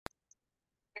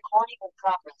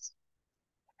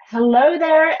Hello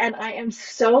there, and I am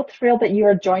so thrilled that you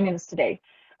are joining us today.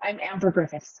 I'm Amber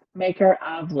Griffiths, maker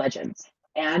of Legends,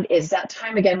 and it's that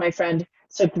time again, my friend.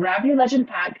 So grab your Legend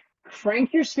pack,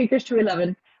 crank your speakers to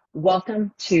 11.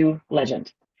 Welcome to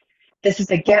Legend. This is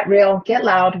the Get Real, Get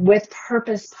Loud with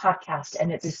Purpose podcast,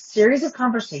 and it's a series of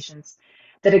conversations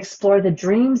that explore the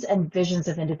dreams and visions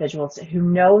of individuals who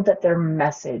know that their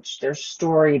message, their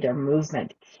story, their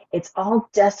movement, it's all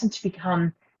destined to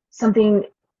become something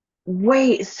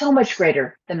way so much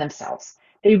greater than themselves.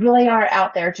 They really are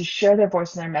out there to share their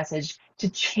voice and their message to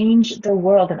change the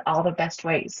world in all the best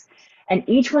ways. And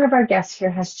each one of our guests here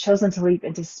has chosen to leap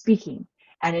into speaking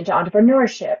and into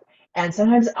entrepreneurship and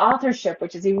sometimes authorship,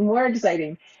 which is even more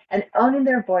exciting, and owning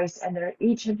their voice. And they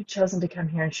each have chosen to come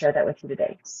here and share that with you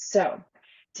today. So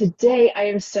today I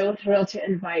am so thrilled to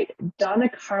invite Donna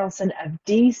Carlson of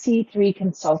DC3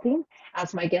 Consulting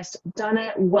as my guest.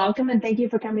 Donna, welcome and thank you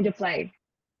for coming to play.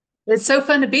 It's so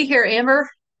fun to be here, Amber.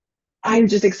 I'm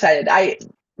just excited.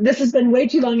 This has been way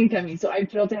too long in coming, so I'm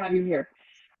thrilled to have you here.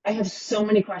 I have so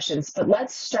many questions, but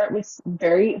let's start with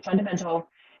very fundamental.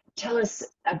 Tell us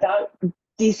about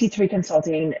DC3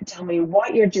 Consulting. Tell me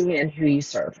what you're doing and who you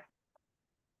serve.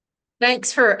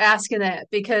 Thanks for asking that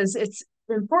because it's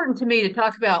important to me to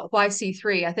talk about why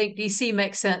C3. I think DC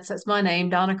makes sense. That's my name,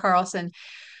 Donna Carlson.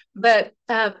 But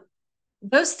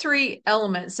those three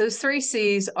elements, those three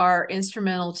C's are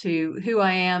instrumental to who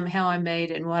I am, how I'm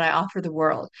made, and what I offer the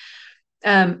world.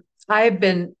 I've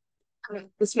been,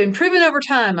 it's been proven over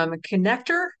time. I'm a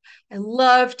connector. I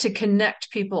love to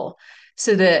connect people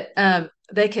so that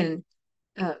they can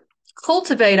uh,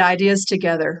 cultivate ideas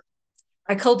together.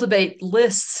 I cultivate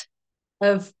lists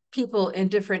of people in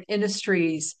different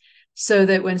industries so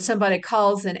that when somebody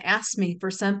calls and asks me for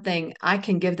something, I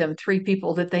can give them three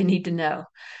people that they need to know.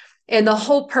 And the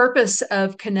whole purpose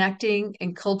of connecting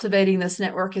and cultivating this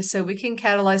network is so we can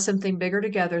catalyze something bigger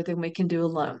together than we can do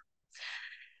alone.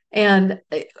 And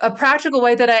a practical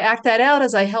way that I act that out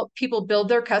is I help people build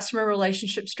their customer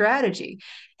relationship strategy.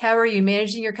 How are you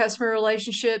managing your customer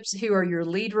relationships? Who are your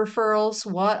lead referrals?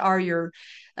 What are your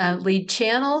lead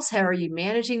channels? How are you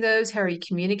managing those? How are you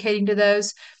communicating to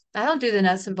those? I don't do the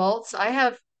nuts and bolts. I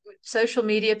have social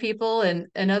media people and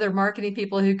other marketing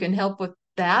people who can help with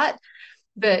that.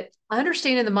 But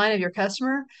understanding the mind of your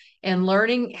customer and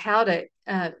learning how to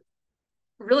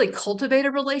really cultivate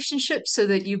a relationship so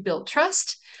that you build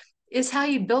trust is how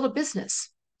you build a business.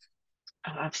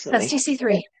 Oh, That's absolutely.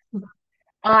 DC3.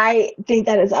 I think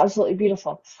that is absolutely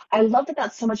beautiful. I love that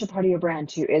that's so much a part of your brand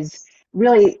too, is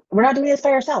really, we're not doing this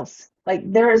by ourselves. Like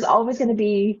there is always going to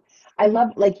be, I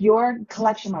love like your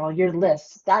collection model, your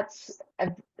list.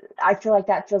 I feel like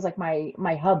that feels like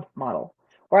my hub model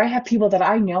where I have people that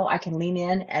I know I can lean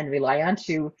in and rely on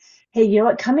to, hey, you know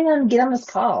what, come in and get on this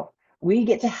call. We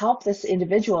get to help this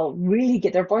individual really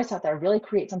get their voice out there, really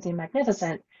create something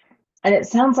magnificent. And it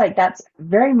sounds like that's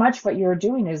very much what you're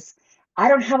doing is I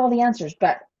don't have all the answers,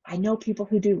 but I know people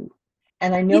who do.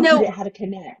 And I You know know, how to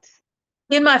connect.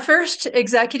 in my first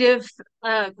executive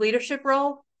leadership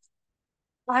role,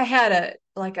 I had a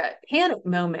panic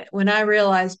moment when I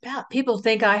realized people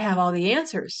think I have all the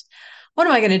answers. What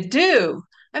am I going to do?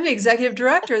 I'm the executive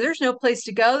director. There's no place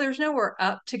to go. There's nowhere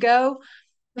up to go.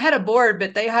 I had a board,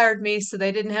 but they hired me so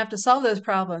they didn't have to solve those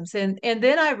problems. And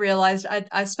then I realized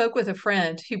I spoke with a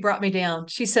friend who brought me down.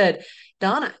 She said,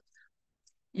 Donna,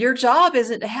 your job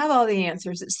isn't to have all the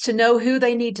answers, it's to know who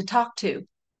they need to talk to.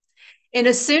 And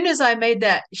as soon as I made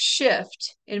that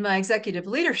shift in my executive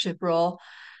leadership role,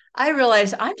 I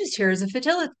realized I'm just here as a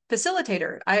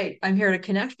facilitator. I'm here to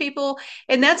connect people.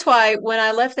 And that's why when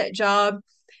I left that job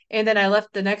and then I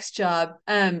left the next job,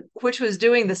 which was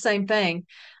doing the same thing,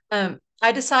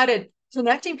 I decided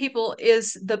connecting people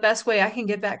is the best way I can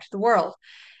get back to the world.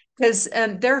 Because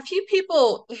there are a few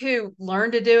people who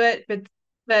learn to do it,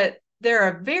 but there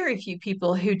are very few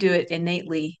people who do it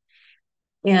innately.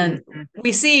 And Mhm.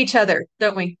 we see each other,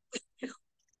 don't we?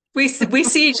 We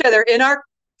see each other in our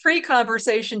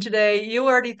pre-conversation today. You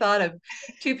already thought of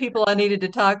two people I needed to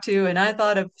talk to, and I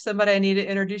thought of somebody I need to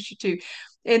introduce you to.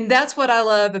 And that's what I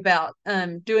love about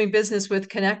doing business with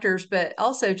connectors, but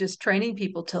also just training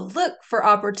people to look for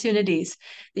opportunities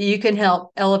that you can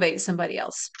help elevate somebody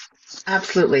else.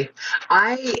 Absolutely.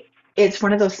 I it's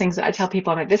one of those things that I tell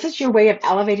people, I'm like, this is your way of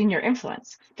elevating your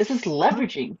influence. This is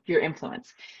leveraging your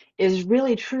influence. Is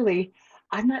really truly,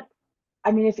 I'm not,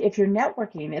 I mean, if you're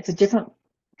networking, it's a different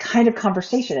kind of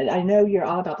conversation. And I know you're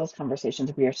all about those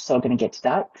conversations. We are so going to get to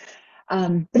that.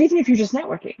 But even if you're just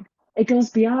networking, it goes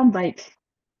beyond like,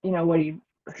 what are you,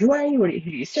 who are you? Who do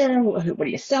you serve? What are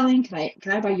you selling?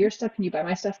 Can I buy your stuff? Can you buy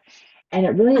my stuff? And it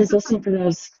really is listening for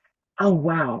those. Oh,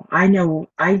 wow. I know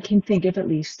I can think of at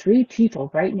least three people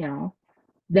right now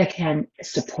that can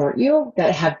support you,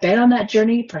 that have been on that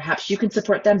journey. Perhaps you can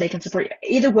support them, they can support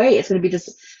you. Either way, it's going to be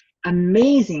this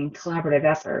amazing collaborative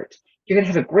effort. You're going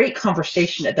to have a great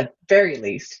conversation at the very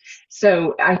least.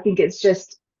 So I think it's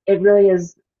just, it really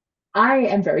is. I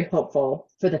am very hopeful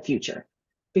for the future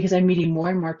because I'm meeting more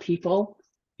and more people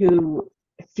who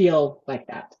feel like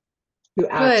that, who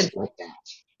act Good. like that.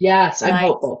 Yes, I'm Nice.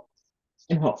 hopeful.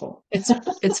 I'm hopeful.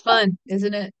 It's fun,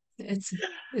 isn't it? It's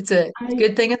it's a I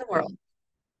good thing in the world.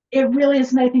 It really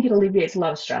is, and I think it alleviates a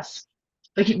lot of stress.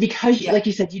 Because, Yeah. like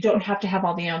you said, you don't have to have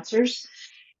all the answers.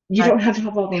 You Right. don't have to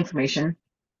have all the information.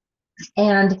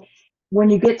 And when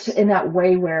you get to in that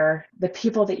way where the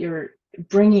people that you're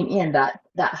bringing in, that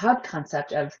hub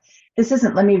concept of this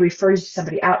isn't let me refer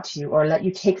somebody out to you or let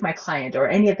you take my client or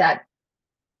any of that,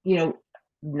 you know,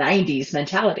 90s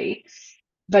mentality,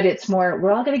 but it's more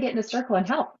we're all going to get in a circle and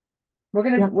help.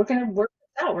 Yeah. We're going to work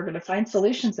this out. We're going to find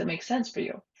solutions that make sense for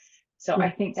you. So Yeah. I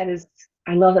think that is,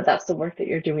 I love that that's the work that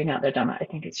you're doing out there, Donna. I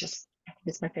think it's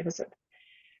my favorite work.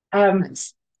 Um,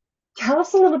 Nice. Tell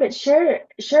us a little bit, share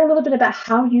a little bit about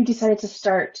how you decided to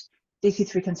start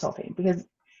DC3 Consulting. Because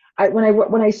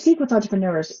when I speak with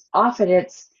entrepreneurs, often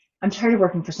it's, I'm tired of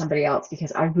working for somebody else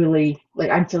because I really, like,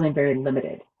 I'm feeling very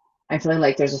limited. I'm feeling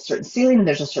like there's a certain ceiling and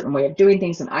there's a certain way of doing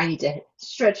things, and I need to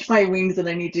stretch my wings and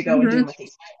I need to go and do Hmm. my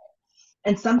things.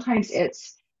 And sometimes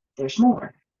it's, there's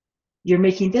more, you're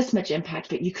making this much impact,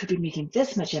 but you could be making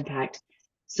this much impact.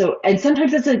 So, and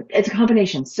sometimes it's a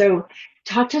combination. So,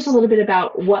 talk to us a little bit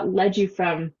about what led you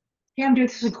from, hey, I'm doing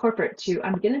this in corporate to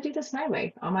I'm gonna do this my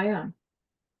way on my own.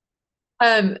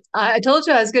 I told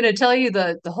you I was going to tell you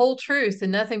the whole truth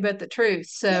and nothing but the truth.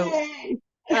 So, Yay!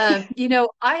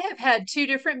 I have had two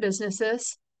different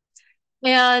businesses,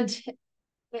 and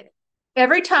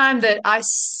every time that I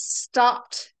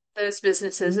stopped those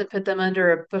businesses and put them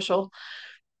under a bushel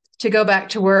to go back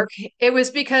to work, it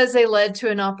was because they led to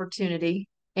an opportunity,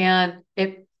 and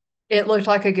it looked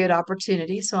like a good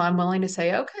opportunity. So I'm willing to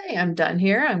say, okay, I'm done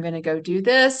here. I'm going to go do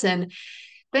this, and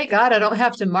thank God I don't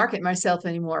have to market myself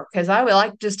anymore because I would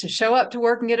like just to show up to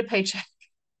work and get a paycheck.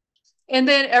 And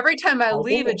then every time I I get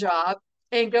leave a it. job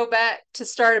and go back to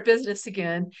start a business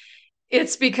again,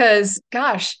 it's because,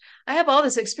 gosh, I have all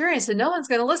this experience and no one's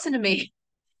going to listen to me.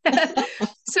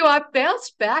 So I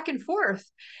bounced back and forth.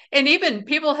 And even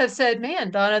people have said,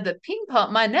 man, Donna, the ping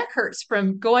pong, my neck hurts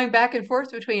from going back and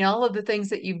forth between all of the things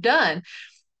that you've done.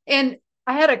 And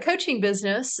I had a coaching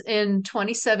business in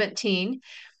 2017.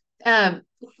 Um,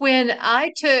 when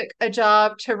I took a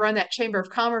job to run that Chamber of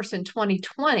Commerce in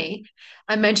 2020,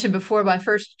 I mentioned before my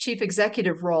first chief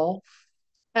executive role.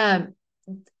 Um,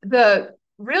 the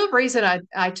real reason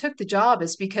I took the job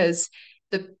is because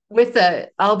with the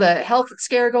all the health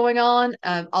scare going on,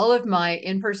 all of my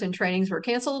in-person trainings were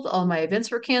canceled, all my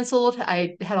events were canceled.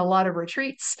 I had a lot of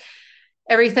retreats.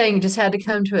 Everything just had to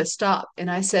come to a stop. And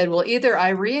I said, well, either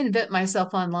I reinvent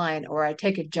myself online or I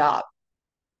take a job.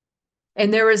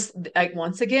 And there was like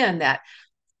once again that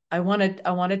I want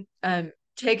to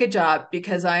take a job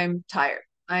because I'm tired.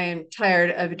 I am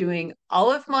tired of doing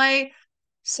all of my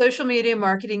social media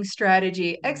marketing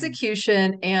strategy, Mm.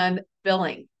 execution, and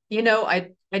billing.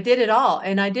 I did it all,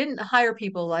 and I didn't hire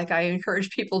people like I encourage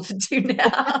people to do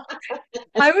now.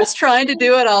 I was trying to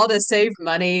do it all to save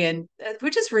money, and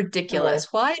which is ridiculous. Sure.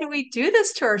 Why do we do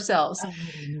this to ourselves? I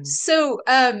don't know. So,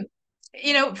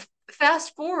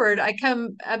 fast forward, I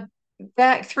come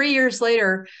back 3 years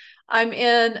later. I'm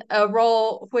in a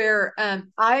role where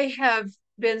I have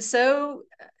been so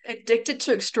addicted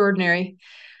to extraordinary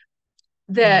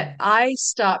that Mm. I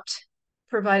stopped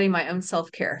providing my own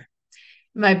self care.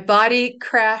 My body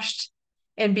crashed.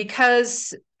 And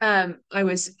because I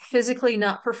was physically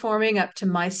not performing up to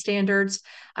my standards,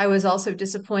 I was also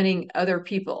disappointing other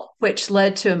people, which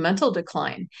led to a mental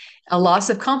decline, a loss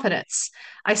of confidence.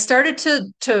 I started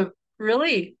to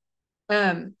really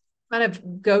kind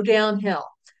of go downhill.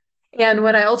 And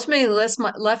when I ultimately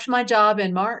left my job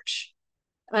in March,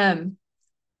 um,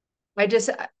 I just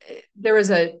there's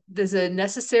a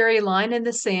necessary line in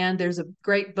the sand. There's a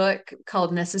great book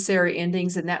called Necessary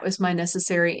Endings, and that was my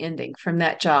necessary ending from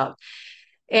that job.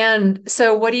 And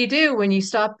so what do you do when you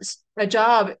stop a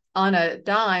job on a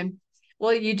dime?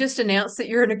 Well, you just announce that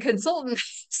you're a consultant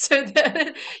so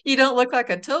that you don't look like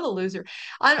a total loser.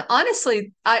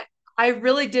 Honestly, I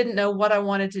really didn't know what I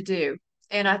wanted to do.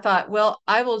 And I thought, well,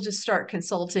 I will just start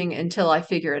consulting until I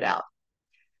figure it out.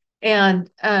 And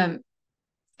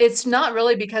it's not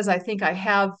really because I think I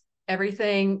have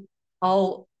everything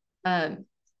all um,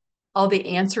 all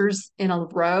the answers in a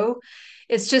row.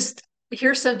 It's just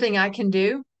here's something I can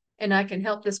do, and I can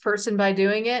help this person by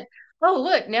doing it. Oh,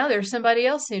 look, now there's somebody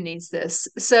else who needs this.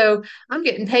 So I'm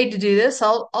getting paid to do this.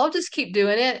 I'll just keep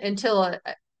doing it until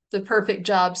the perfect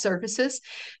job surfaces.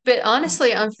 But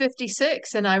honestly, I'm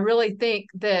 56, and I really think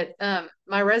that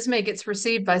my resume gets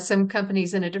received by some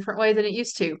companies in a different way than it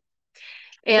used to.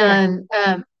 Fair, And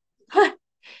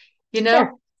you fair.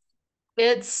 know,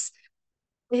 it's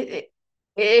it,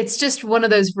 it's just one of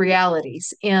those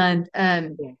realities. And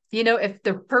Yeah. if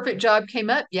the perfect job came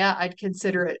up, yeah, I'd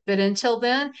consider it. But until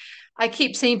then, I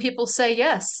keep seeing people say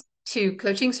yes to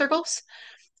coaching circles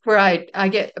where I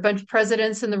get a bunch of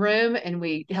presidents in the room and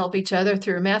we help each other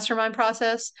through a mastermind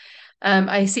process.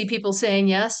 I see people saying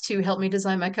yes to help me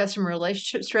design my customer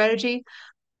relationship strategy.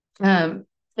 Um,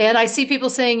 and I see people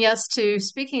saying yes to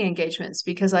speaking engagements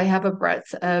because I have a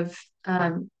breadth of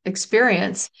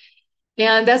experience.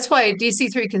 And that's why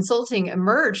DC3 Consulting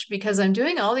emerged because I'm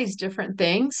doing all these different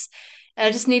things. And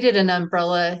I just needed an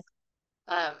umbrella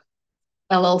um,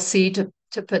 LLC to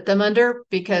put them under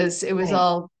because it was Right.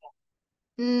 all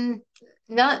mm,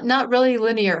 not really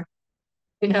linear,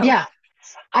 you know. Yeah.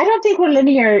 I don't think we're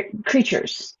linear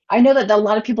creatures. I know that a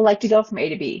lot of people like to go from A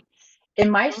to B. In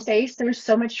my space, there's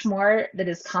so much more that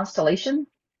is constellation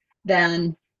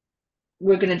than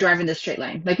we're going to drive in a straight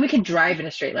line. Like we can drive in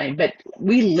a straight line, but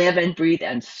we live and breathe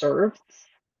and serve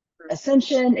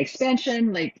ascension,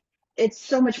 expansion. Like it's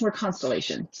so much more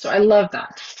constellation. So I love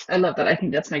that. I love that. I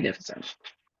think that's magnificent.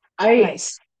 I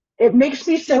Nice. It makes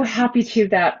me so happy too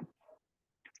that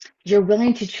you're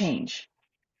willing to change.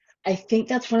 I think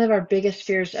that's one of our biggest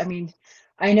fears. I mean,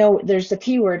 I know there's the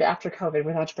P word after COVID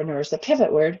with entrepreneurs, the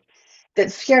pivot word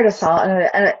that scared us all.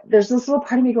 And there's this little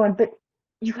part of me going, but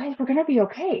you guys, we're going to be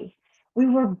okay. We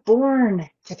were born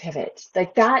to pivot.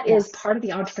 Like that Yeah. is part of the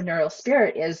entrepreneurial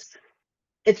spirit is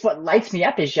it's what lights me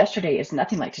up is yesterday is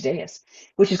nothing like today is,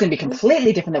 which is going to be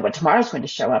completely different than what tomorrow's going to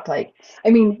show up like.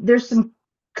 I mean, there's some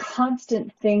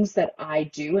constant things that I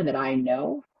do and that I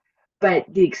know, but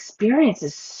the experience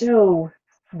is so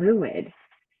fluid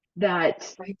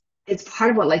that Right. it's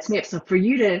part of what lights me up. So for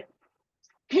you to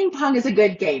ping pong is a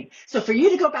good game. So for you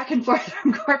to go back and forth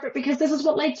from corporate because this is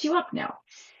what lights you up now.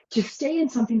 To stay in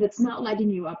something that's not lighting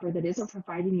you up or that isn't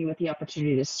providing you with the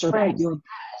opportunity to serve Right. at your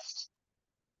best,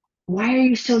 why are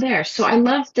you still there? So I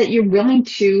love that you're willing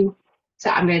to say,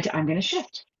 I'm gonna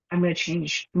shift. I'm gonna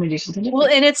change. I'm gonna do something Well,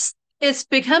 different. and it's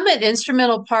become an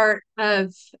instrumental part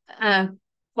of uh,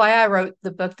 why I wrote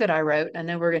the book that I wrote. I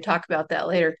know we're going to talk about that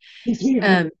later. Thank you.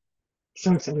 Um,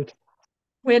 So excited.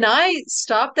 when I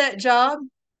stopped that job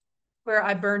where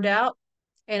I burned out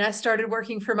and I started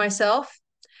working for myself,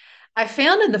 I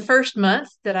found in the first month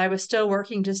that I was still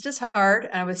working just as hard.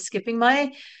 I was skipping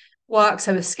my walks,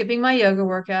 I was skipping my yoga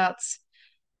workouts,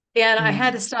 and I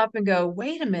had Mm, to stop and go,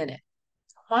 wait a minute.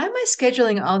 Why am I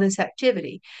scheduling all this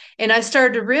activity? And I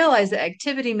started to realize that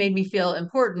activity made me feel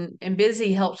important and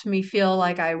busy helped me feel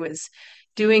like I was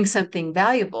doing something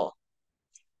valuable.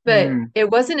 But mm, it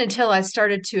wasn't until I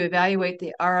started to evaluate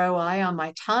the ROI on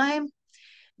my time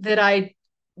that I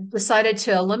decided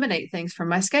to eliminate things from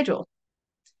my schedule.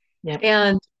 yep.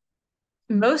 And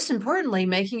most importantly,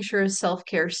 making sure self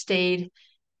care stayed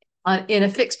in a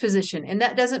fixed position. And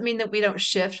that doesn't mean that we don't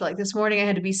shift. Like this morning, I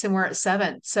had to be somewhere at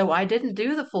 7. So I didn't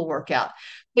do the full workout.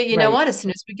 But you know Right. what? As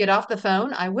soon as we get off the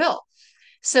phone, I will.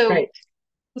 So Right.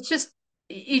 it's just,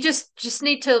 you just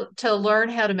need to learn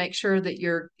how to make sure that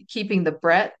you're keeping the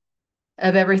breadth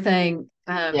of everything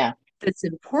Yeah. that's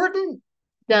important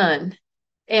done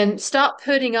and stop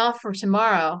putting off for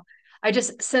tomorrow. I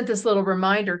just sent this little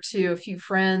reminder to a few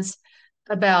friends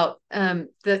about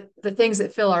the things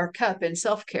that fill our cup in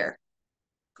self care,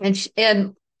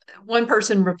 and one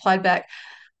person replied back,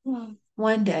 "Hmm,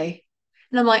 one day,"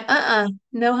 and I'm like,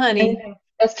 no, honey,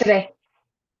 That's today.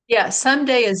 yeah,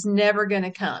 someday is never going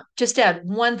to come. Just add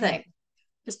one thing. Yep.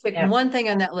 Just pick Yep. one thing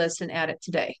on that list and add it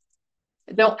today.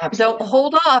 Don't Absolutely.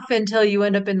 hold off until you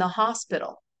end up in the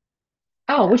hospital.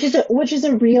 Oh, which is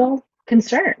a real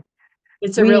concern.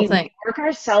 It's a real We thing. work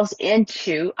ourselves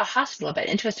into a hospital bed,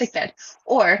 into a sick bed,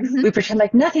 or Mhm. we pretend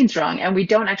like nothing's wrong and we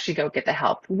don't actually go get the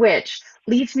help, which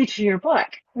leads me to your book,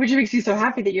 which makes me so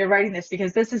happy that you're writing this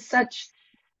because this is such,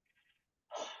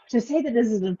 to say that this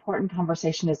is an important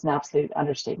conversation is an absolute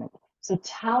understatement. So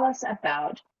tell us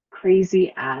about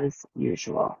Crazy as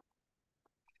Usual.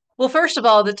 Well, first of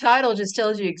all, the title just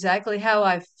tells you exactly how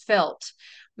I've felt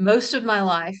most of my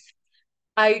life.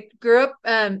 I grew up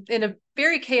in a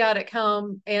very chaotic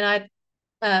home, and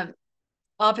I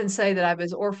often say that I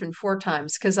was orphaned 4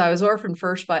 times because I was orphaned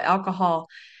first by alcohol.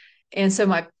 And so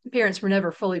my parents were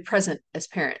never fully present as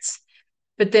parents.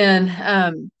 But then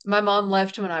my mom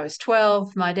left when I was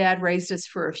 12. My dad raised us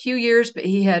for a few years, but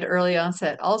he had early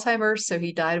onset Alzheimer's, so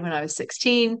he died when I was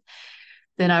 16.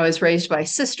 Then I was raised by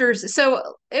sisters. So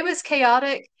it was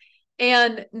chaotic,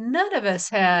 and none of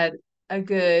us had a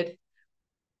good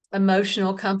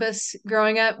emotional compass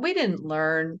growing up. We didn't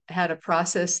learn how to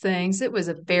process things. It was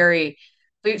a very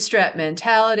bootstrap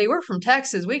mentality. We're from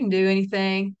Texas. We can do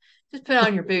anything. Just put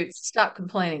on your boots, stop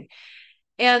complaining.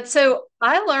 And so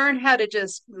I learned how to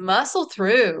just muscle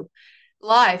through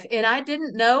life. And I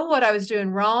didn't know what I was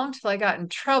doing wrong till I got in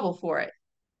trouble for it,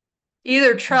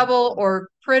 either trouble or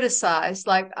criticized.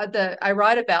 Like I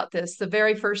write about this the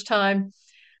very first time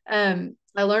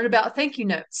I learned about thank you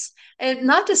notes. And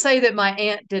not to say that my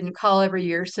aunt didn't call every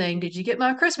year saying, "Did you get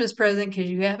my Christmas present? Because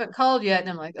you haven't called yet." And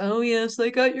I'm like, "Oh, yes, they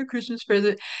got your Christmas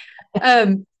present."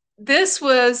 Um, this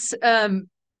was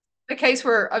a case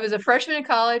where I was a freshman in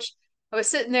college. I was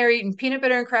sitting there eating peanut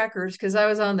butter and crackers because I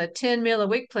was on the 10 meal a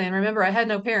week plan. Remember, I had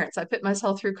no parents. I put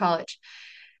myself through college.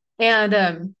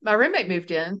 And my roommate moved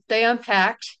in. They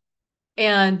unpacked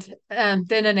and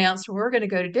then announced, "We're going to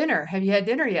go to dinner. Have you had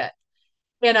dinner yet?"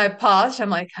 And I paused. I'm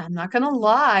like, I'm not going to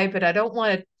lie, but I don't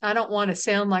want to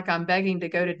sound like I'm begging to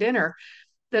go to dinner.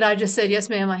 That I just said, "Yes,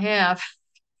 ma'am, I have."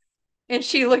 And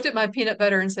she looked at my peanut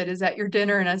butter and said, "Is that your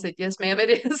dinner?" And I said, "Yes, ma'am,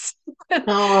 it is."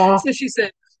 Oh, So she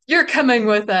said, "You're coming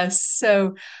with us."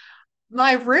 So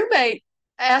my roommate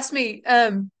asked me,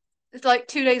 it's like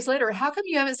 2 days later, "How come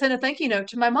you haven't sent a thank you note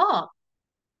to my mom?"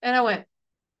 And I went,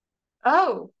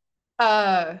 "Oh,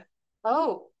 uh,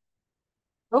 oh,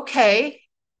 okay.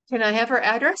 Can I have her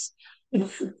address?" I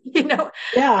yeah.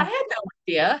 had no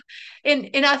idea.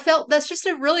 And I felt that's just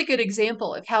a really good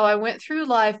example of how I went through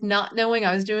life not knowing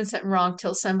I was doing something wrong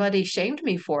till somebody shamed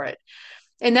me for it.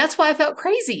 And that's why I felt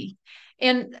crazy.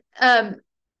 And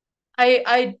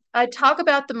I talk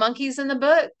about the monkeys in the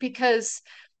book because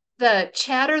the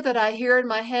chatter that I hear in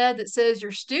my head that says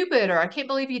you're stupid or I can't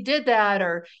believe you did that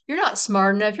or you're not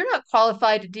smart enough, you're not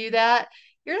qualified to do that,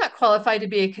 you're not qualified to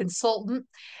be a consultant.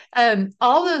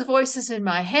 All those voices in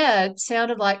my head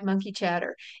sounded like monkey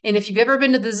chatter. And if you've ever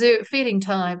been to the zoo at feeding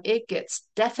time, it gets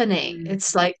deafening. Mm.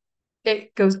 It's like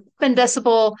it goes up in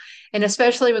decibel, and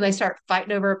especially when they start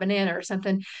fighting over a banana or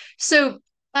something. So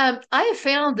I have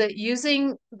found that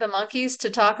using the monkeys to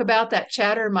talk about that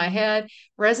chatter in my head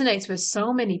resonates with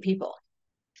so many people.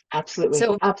 Absolutely.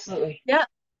 So Absolutely. yeah,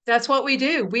 that's what we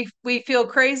do. We feel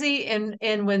crazy,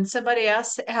 and when somebody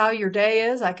asks how your day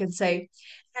is, I can say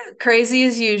crazy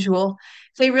as usual.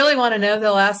 If they really want to know,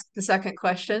 they'll ask the second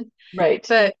question. Right.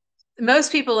 But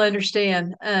most people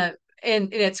understand, and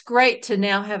it's great to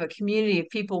now have a community of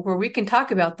people where we can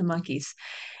talk about the monkeys,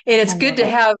 and I it's good love to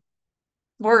it. have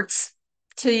words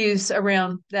to use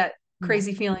around that Yeah.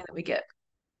 crazy feeling that we get.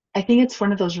 I think it's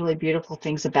one of those really beautiful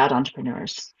things about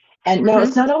entrepreneurs. And no, Hmm.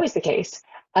 it's not always the case.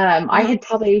 Um, I Hmm. had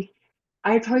probably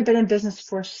I had probably been in business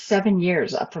for 7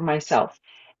 years up for myself.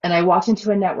 And I walked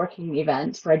into a networking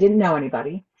event where I didn't know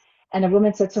anybody. And a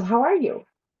woman said, "So how are you?"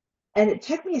 And it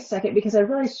took me a second because I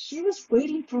realized she was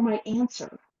waiting for my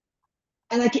answer.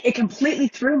 And like it completely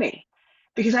threw me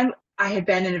because I had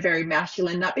been in a very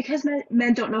masculine, not because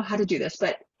men don't know how to do this,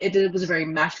 but it was a very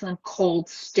masculine, cold,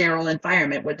 sterile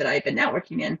environment that I had been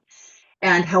networking in.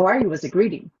 And how are you was a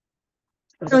greeting.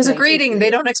 It was It a was a thank you. greeting. It They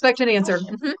was don't expect an a answer.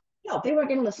 question. No, they weren't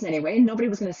going to listen anyway. And nobody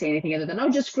was going to say anything other than, "Oh,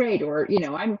 just great," or,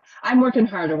 I'm working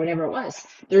hard, or whatever it was.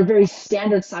 They're very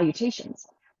standard salutations.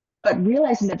 But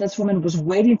realizing that this woman was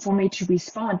waiting for me to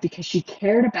respond because she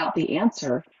cared about the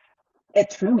answer,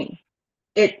 it threw me.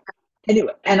 It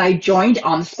and I joined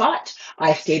on the spot.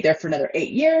 I stayed there for another 8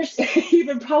 years,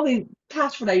 even probably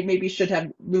past what I maybe should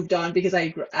have moved on because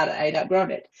I had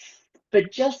outgrown it.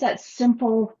 But just that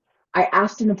simple, I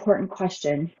asked an important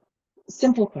question,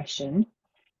 simple question,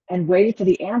 and waited for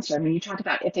the answer. I mean, you talk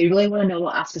about if they really want to know, they'll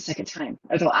ask a second time,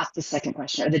 or they'll ask the second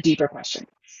question or the deeper question.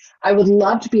 I would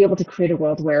love to be able to create a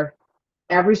world where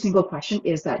every single question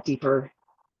is that deeper,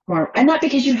 more, and not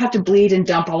because you have to bleed and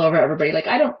dump all over everybody. Like,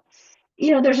 I don't,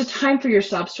 there's a time for your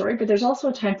sob story, but there's also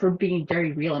a time for being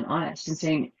very real and honest and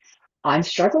saying, "I'm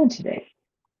struggling today.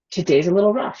 Today's a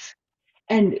little rough."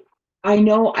 And I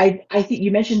know I think you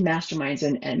mentioned masterminds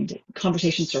and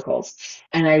conversation circles,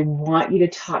 and I want you to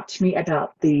talk to me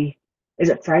about is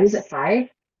it Fridays at 5?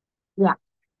 Yeah.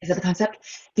 Is that the concept?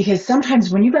 Because sometimes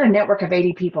when you've got a network of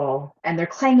 80 people and they're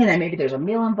clanging and maybe there's a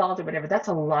meal involved or whatever, that's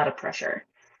a lot of pressure.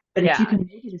 But if you Yeah. can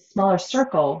make it a smaller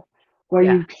circle where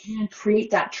Yeah. you can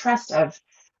create that trust of,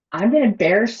 "I'm going to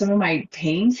bear some of my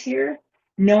pains here,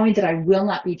 knowing that I will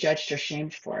not be judged or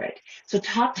shamed for it." So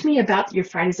talk to me about your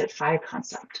Fridays at 5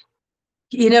 concept.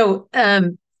 You know,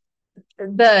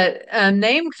 The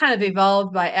name kind of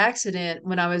evolved by accident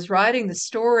when I was writing the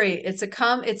story. It's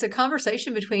a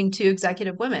conversation between two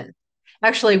executive women,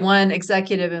 actually one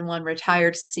executive and one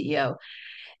retired CEO,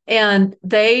 and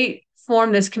they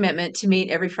formed this commitment to meet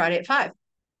every Friday at 5.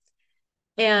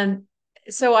 And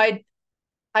so I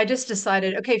just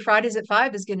decided, okay, Fridays at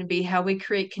 5 is going to be how we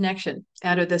create connection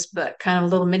out of this book, kind of a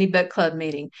little mini book club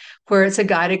meeting where it's a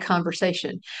guided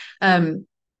conversation. Um,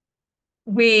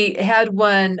 we had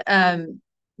one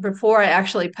before I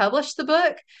actually published the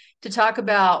book to talk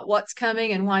about what's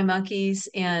coming and why monkeys.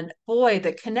 And boy,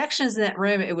 the connections in that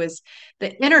room,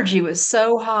 the energy was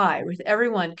so high with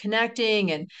everyone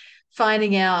connecting and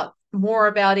finding out more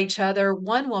about each other.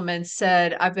 One woman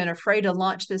said, I've been afraid to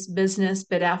launch this business,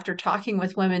 but after talking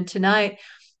with women tonight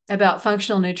about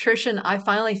functional nutrition, I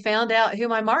finally found out who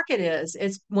my market is.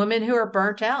 It's women who are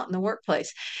burnt out in the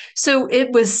workplace. So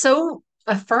it was so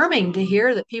affirming to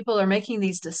hear that people are making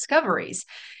these discoveries.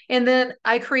 And then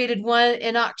I created one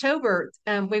in October.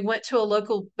 We went to a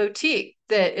local boutique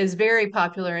that is very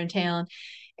popular in town,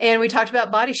 and we talked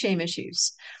about body shame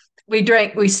issues.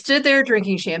 We stood there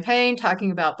drinking champagne,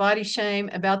 talking about body shame,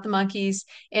 about the monkeys.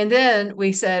 And then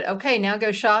we said, okay, now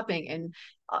go shopping. And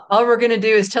all we're going to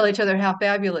do is tell each other how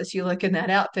fabulous you look in that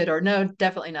outfit, or no,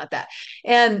 definitely not that.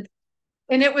 And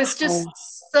and it was just Oh,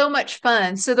 so much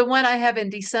fun. So the one I have in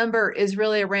December is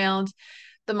really around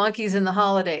the monkeys and the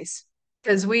holidays,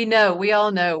 because we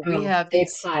all know we oh, have they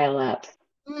these, pile up.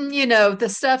 the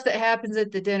stuff that happens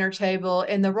at the dinner table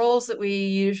and the roles that we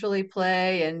usually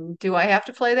play. And do I have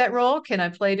to play that role? Can I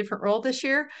play a different role this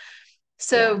year? Yeah.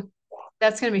 So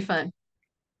that's going to be fun.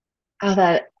 Oh,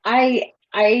 that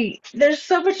there's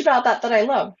so much about that I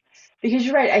love because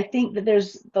you're right. I think that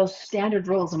there's those standard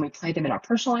roles and we play them in our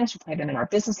personal lives, we play them in our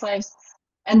business lives.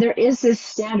 And there is this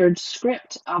standard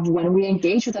script of when we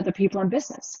engage with other people in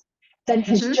business that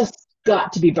has Hmm. just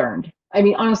got to be burned. I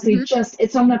mean, honestly, Hmm. just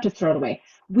it's not enough to throw it away.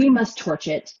 We must torch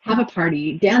it, have a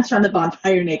party, dance around the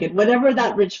bonfire naked, whatever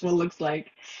that ritual looks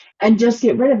like, and just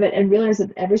get rid of it and realize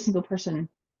that every single person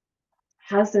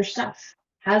has their stuff,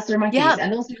 has their monkeys, Yeah.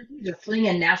 and those monkeys are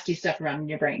flinging nasty stuff around in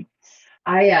your brain.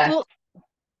 I Well,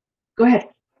 Go ahead.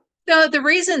 no, the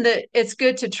reason that it's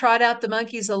good to trot out the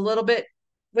monkeys a little bit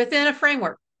within a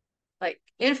framework, like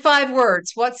in 5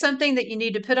 words, what's something that you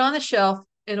need to put on the shelf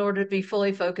in order to be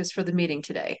fully focused for the meeting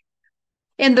today?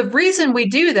 And the reason we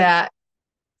do that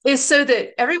is so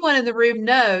that everyone in the room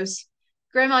knows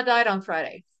grandma died on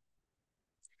Friday.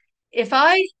 If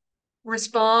I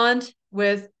respond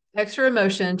with extra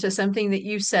emotion to something that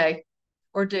you say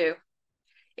or do,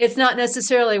 it's not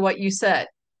necessarily what you said.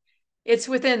 It's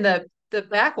within the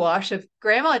backwash of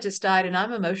grandma just died and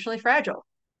I'm emotionally fragile.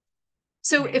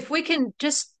 So Right. if we can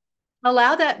just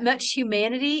allow that much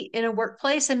humanity in a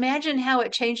workplace, imagine how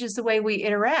it changes the way we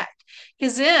interact.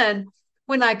 Because then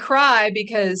when I cry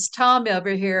because Tom over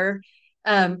here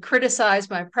criticized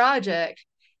my project,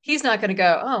 he's not going to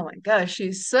go, oh my gosh,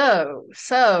 she's so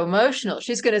emotional.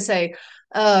 She's going to say,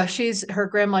 she's her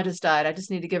grandma just died. I just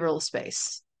need to give her a little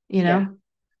space, Yeah.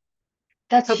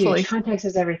 That's huge. hopefully. Context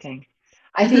is everything.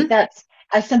 I think Hmm. that's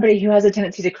as somebody who has a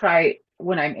tendency to cry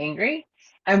when I'm angry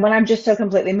and when I'm just so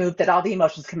completely moved that all the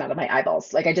emotions come out of my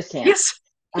eyeballs. Like I just can't. Yes.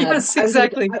 Um, Yes, I was at a,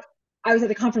 exactly. I, I was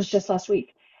at a conference just last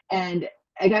week and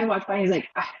a guy walked by and he's like,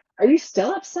 "Ah, are you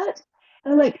still upset?"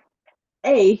 And I'm like,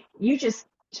 A, you just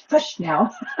hush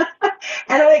now.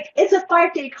 And I'm like, it's a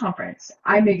 5 day conference.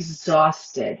 I'm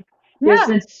exhausted. There's Yeah.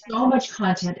 been so much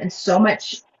content and so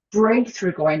much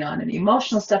breakthrough going on and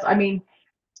emotional stuff. I mean,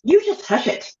 you just hush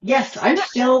it. Yes, I'm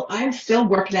still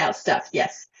working out stuff.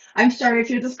 Yes. I'm sorry if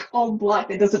you're this cold block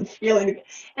that doesn't feel anything.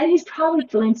 And he's probably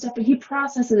feeling stuff, but he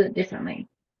processes it differently.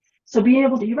 So being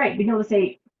able to, you're right, being able to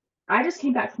say, I just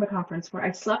came back from a conference where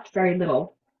I slept very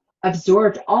little,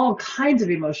 absorbed all kinds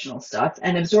of emotional stuff,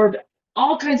 and absorbed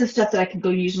all kinds of stuff that I can go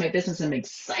use in my business and I'm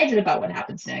excited about what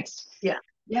happens next. Yeah.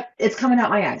 Yep, it's coming out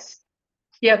my eyes.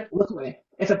 Yep. Look away.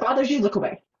 If it bothers you, look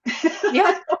away.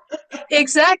 Yeah.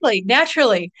 Exactly.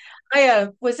 Naturally. I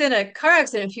was in a car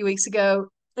accident a few weeks ago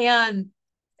and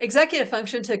executive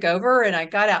function took over and I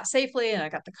got out safely and I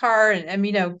got the car and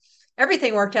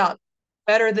everything worked out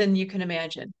better than you can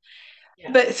imagine.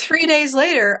 Yeah. But 3 days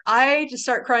later, I just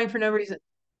start crying for no reason.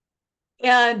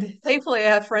 And thankfully,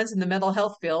 I have friends in the mental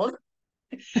health field.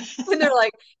 And they're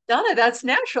like, Donna, that's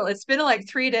natural. It's been like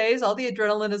 3 days. All the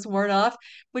adrenaline is worn off.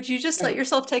 Would you just let Right.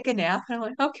 yourself take a nap? And I'm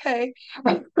like, okay.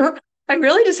 I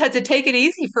really just had to take it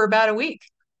easy for about a week.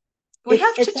 We It's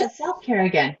have to it's just, that self-care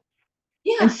again. And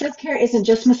yeah. self-care isn't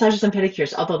just massages and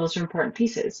pedicures, although those are important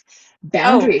pieces. Oh,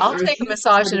 Boundaries I'll are a take a huge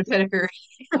massage part and of a pedicure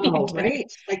any oh, day.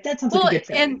 right. Like that sounds like a Well,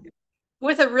 good and Friday.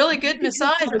 with a really You good need to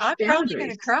massage, establish I'm probably going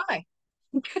to boundaries.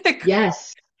 cry.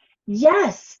 Yes.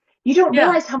 Yes. You don't Yeah.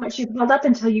 realize how much you've held up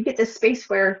until you get this space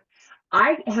where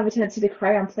I have a tendency to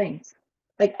cry on planes.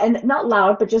 Like, and not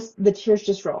loud, but just the tears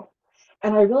just roll.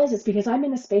 And I realize it's because I'm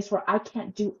in a space where I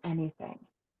can't do anything.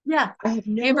 Yeah. I have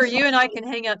no Amber, you and I responsibility.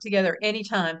 can hang out together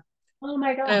anytime. Oh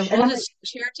my gosh. And We'll I'm like, just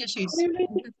share tissues. clearly,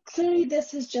 clearly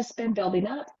this has just been building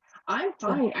up. I'm Yeah.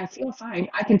 fine. I feel fine.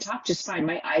 I can talk just fine.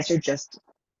 My eyes are just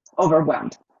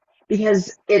overwhelmed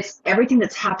because it's everything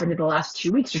that's happened in the last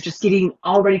 2 weeks are just getting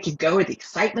all ready to go, the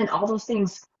excitement, all those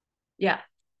things. Yeah.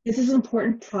 This is an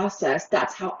important process.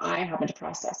 That's how I happen to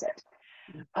process it.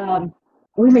 Um,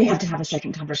 we may have to have a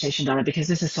second conversation, Donna, because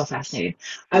this is so fascinating.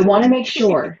 I want to make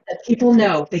sure that people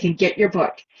know they can get your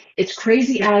book. It's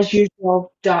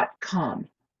crazyasusual.com.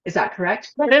 Is that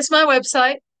correct? That is my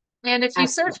website. And if you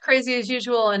search Excellent. Crazy as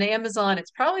Usual on Amazon,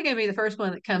 it's probably going to be the first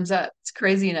one that comes up. It's a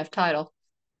crazy enough title.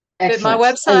 But my Excellent.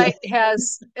 I website will.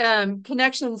 has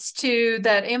connections to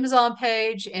that Amazon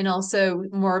page and also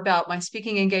more about my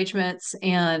speaking engagements.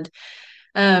 And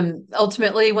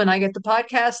ultimately, when I get the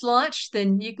podcast launched,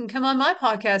 then you can come on my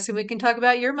podcast and we can talk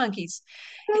about your monkeys.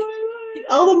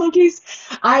 All the monkeys.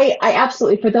 I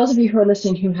absolutely, for those of you who are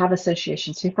listening who have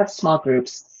associations, who have small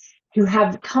groups, who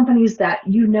have companies that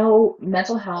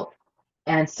mental health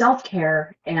and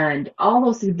self-care and all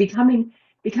those things, becoming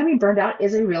burned out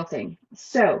is a real thing.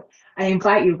 So I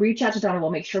invite you, reach out to Donna.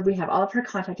 We'll make sure we have all of her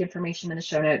contact information in the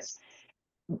show notes.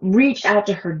 Reach out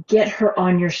to her, get her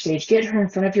on your stage, get her in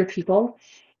front of your people.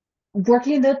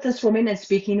 Working with this woman and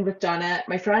speaking with Donna,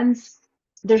 my friends,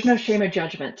 there's no shame or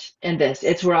judgment in this.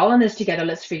 It's we're all in this together.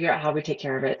 Let's figure out how we take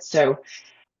care of it. So,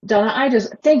 Donna, I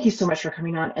just thank you so much for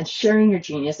coming on and sharing your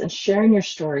genius and sharing your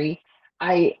story.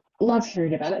 I love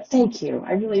hearing about it. Thank you.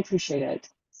 I really appreciate it.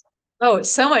 Oh,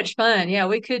 it's so much fun. Yeah,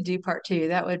 we could do part two.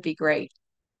 That would be great.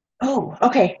 Oh,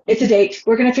 okay. It's a date.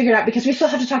 We're gonna figure it out because we still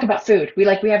have to talk about food. We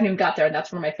haven't even got there, and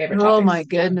that's one of my favorite Oh my topics.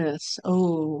 goodness.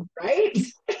 Oh. Right?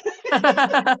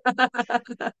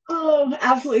 Oh,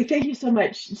 absolutely. Thank you so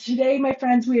much. Today, my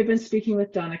friends, we have been speaking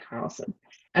with Donna Carlson.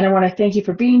 And I want to thank you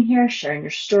for being here, sharing your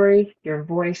story, your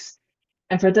voice.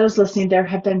 And for those listening, there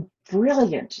have been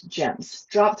brilliant gems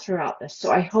dropped throughout this.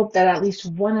 So I hope that at least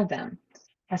one of them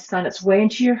has found its way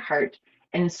into your heart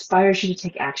and inspires you to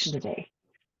take action today.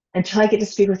 Until I get to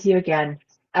speak with you again,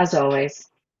 as always,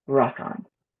 rock on.